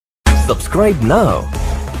Subscribe now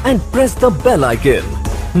and press the bell icon.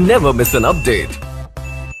 Never miss an update.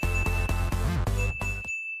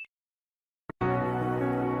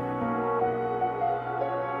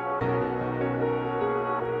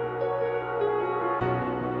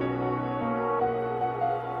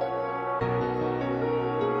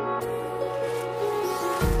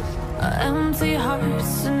 Empty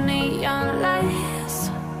hearts and neon lights,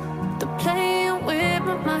 they're playing with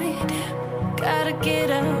my mind. Gotta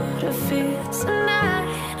get out of here tonight.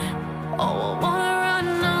 Oh, I wanna run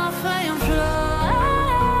off and fly,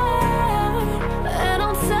 and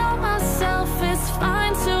I'll tell myself it's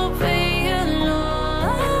fine to be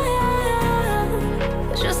alone,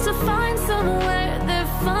 just to find somewhere that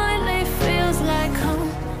finally feels like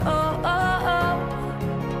home. Oh, oh, oh.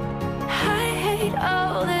 I hate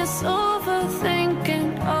all this overthinking.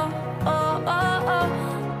 Oh, oh, oh, oh.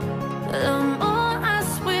 The more I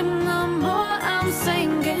swim, the more I'm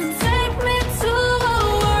sinking. Take me to a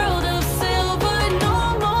world of silver. No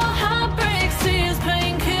more heartbreaks, tears,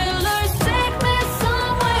 painkillers. Take me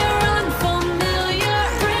somewhere unfamiliar.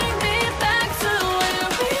 Bring me back to where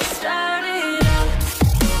we started out.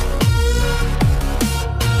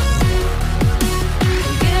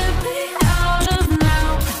 Get me out of now,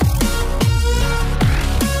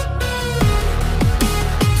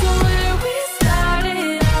 to where we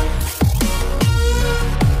started out.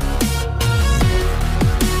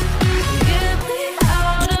 Get me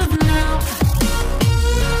out of now,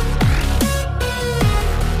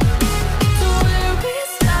 to where we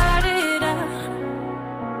started out.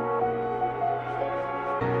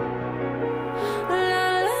 La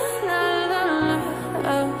la la la la,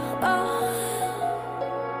 oh, oh.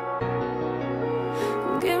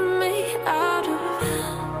 Get me out of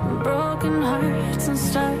broken hearts and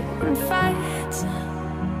starting fights,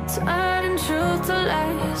 turning truth to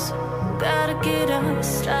lies. Gotta get up,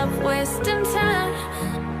 stop wasting time.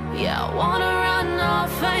 Yeah, I wanna run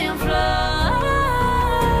off and fly.